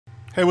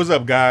Hey, what's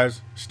up, guys?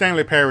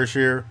 Stanley Parrish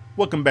here.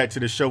 Welcome back to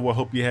the show. I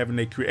hope you're having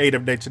a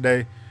creative day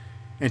today.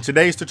 In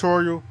today's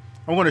tutorial,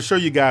 I'm going to show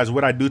you guys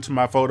what I do to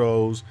my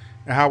photos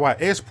and how I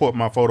export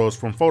my photos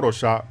from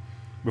Photoshop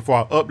before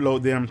I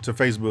upload them to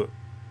Facebook.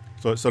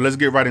 So let's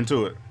get right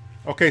into it.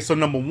 Okay, so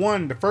number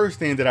one, the first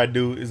thing that I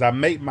do is I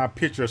make my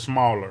picture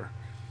smaller.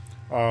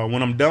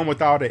 When I'm done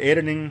with all the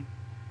editing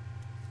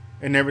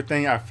and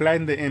everything, I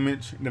flatten the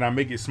image, then I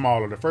make it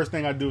smaller. The first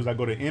thing I do is I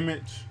go to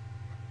Image.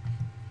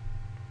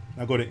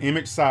 I go to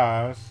image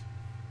size.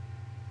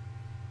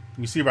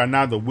 You see right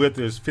now the width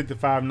is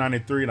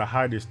 5593, the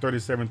height is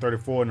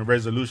 3734, and the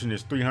resolution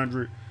is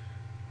 300.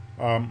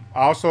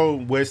 Also,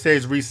 where it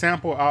says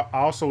resample, I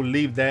also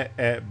leave that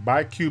at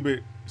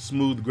bicubic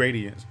smooth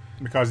gradients,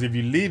 because if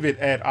you leave it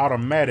at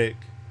automatic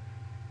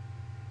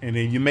and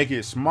then you make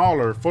it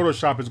smaller,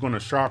 Photoshop is going to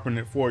sharpen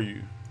it for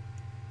you,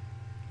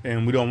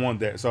 and we don't want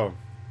that. So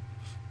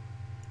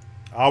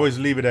I always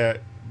leave it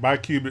at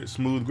bicubic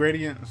smooth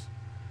gradients.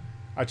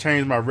 I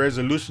changed my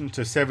resolution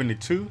to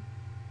 72,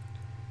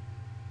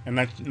 and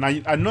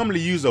I normally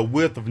use a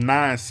width of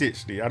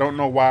 960. I don't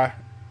know why.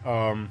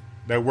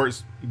 That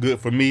works good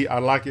for me. I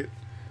like it.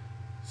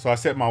 So I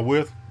set my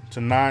width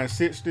to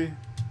 960.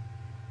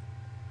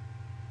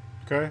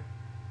 Okay.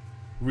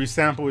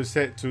 Resample is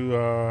set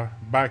to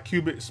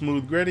bicubic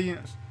smooth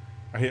gradients.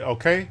 I hit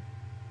OK.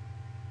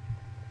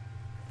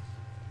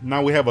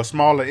 Now we have a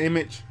smaller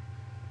image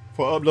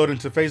for uploading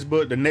to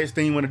Facebook. The next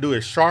thing you want to do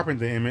is sharpen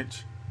the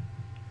image,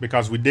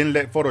 because we didn't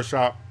let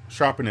Photoshop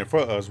sharpen it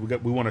for us.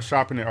 We want to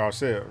sharpen it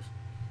ourselves.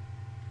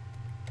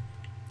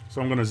 So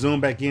I'm going to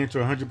zoom back in to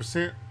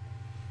 100%.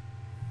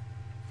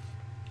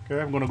 Okay,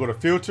 I'm going to go to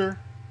Filter.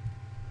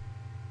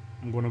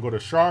 I'm going to go to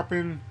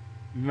Sharpen.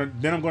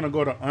 Then I'm going to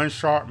go to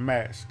Unsharp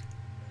Mask.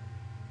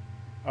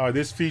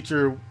 This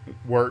feature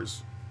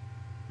works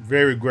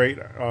very great.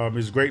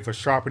 It's great for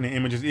sharpening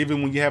images.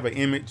 Even when you have an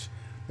image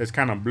that's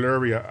kind of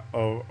blurry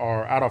or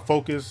out of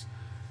focus,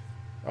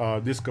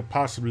 this could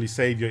possibly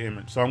save your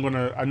image. So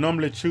I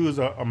normally choose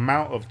an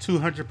amount of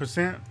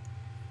 200%.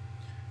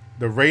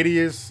 The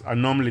radius, I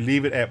normally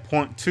leave it at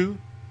 0.2.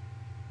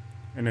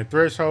 And the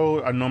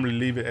threshold, I normally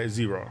leave it at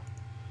 0.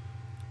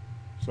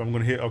 So I'm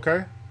gonna hit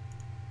OK.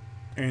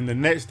 And the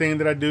next thing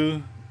that I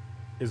do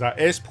is I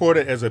export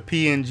it as a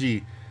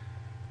PNG.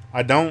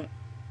 I don't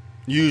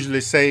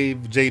usually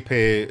save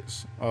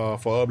JPEGs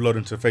for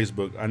uploading to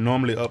Facebook. I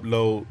normally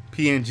upload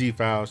PNG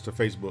files to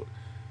Facebook.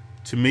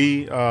 To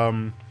me,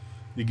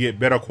 you get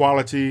better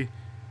quality.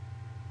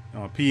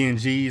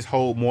 PNGs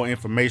hold more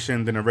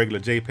information than a regular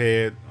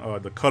JPEG.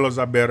 The colors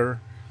are better,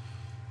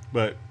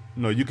 but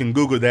you can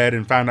Google that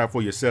and find out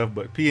for yourself.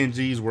 But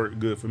PNGs work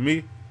good for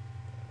me.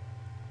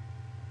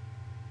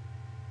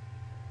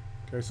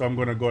 Okay, so I'm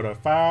going to go to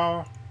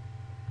File,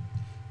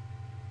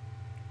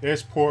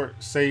 Export,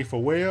 Save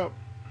for Web.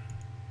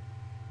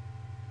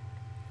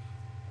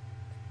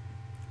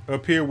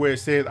 Up here where it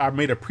says I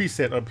made a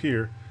preset up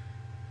here.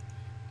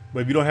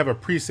 But if you don't have a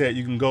preset,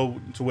 you can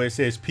go to where it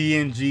says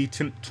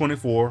PNG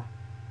 24.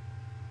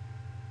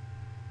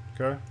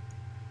 Okay.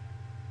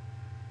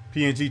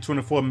 PNG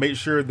 24. Make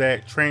sure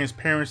that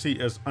transparency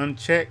is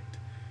unchecked.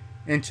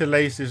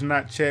 Interlace is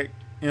not checked.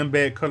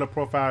 Embed color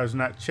profile is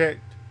not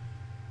checked.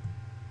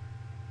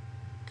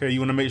 Okay. You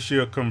want to make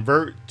sure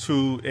convert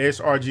to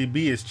sRGB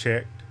is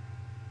checked,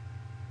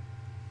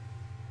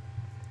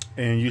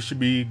 and you should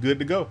be good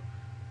to go.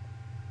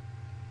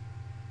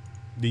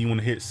 Then you want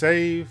to hit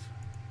save.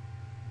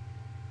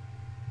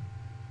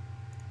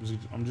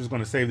 I'm just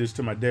going to save this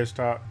to my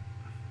desktop.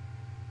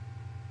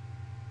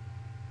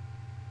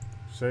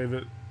 Save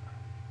it.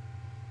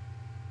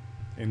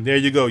 And there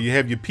you go. You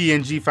have your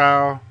PNG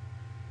file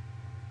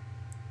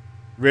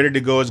ready to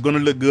go. It's going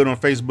to look good on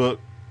Facebook.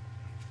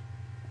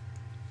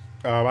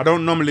 I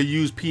don't normally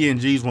use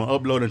PNGs when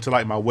uploading to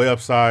like my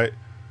website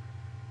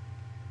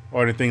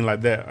or anything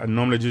like that. I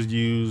normally just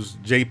use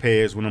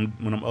JPEGs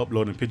when I'm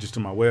uploading pictures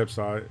to my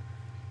website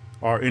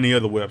or any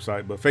other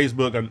website. But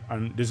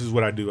Facebook, this is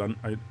what I do.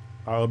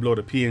 I upload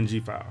a PNG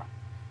file.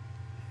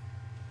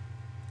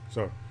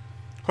 So,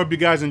 hope you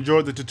guys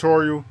enjoyed the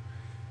tutorial.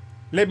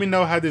 Let me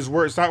know how this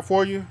works out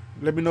for you.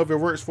 Let me know if it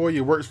works for you.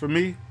 It works for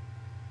me.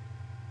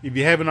 If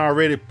you haven't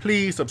already,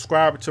 please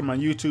subscribe to my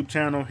YouTube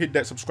channel. Hit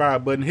that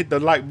subscribe button. Hit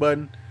the like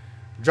button.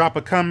 Drop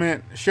a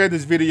comment. Share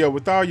this video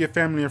with all your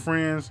family and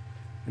friends.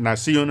 And I'll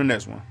see you on the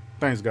next one.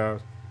 Thanks, guys.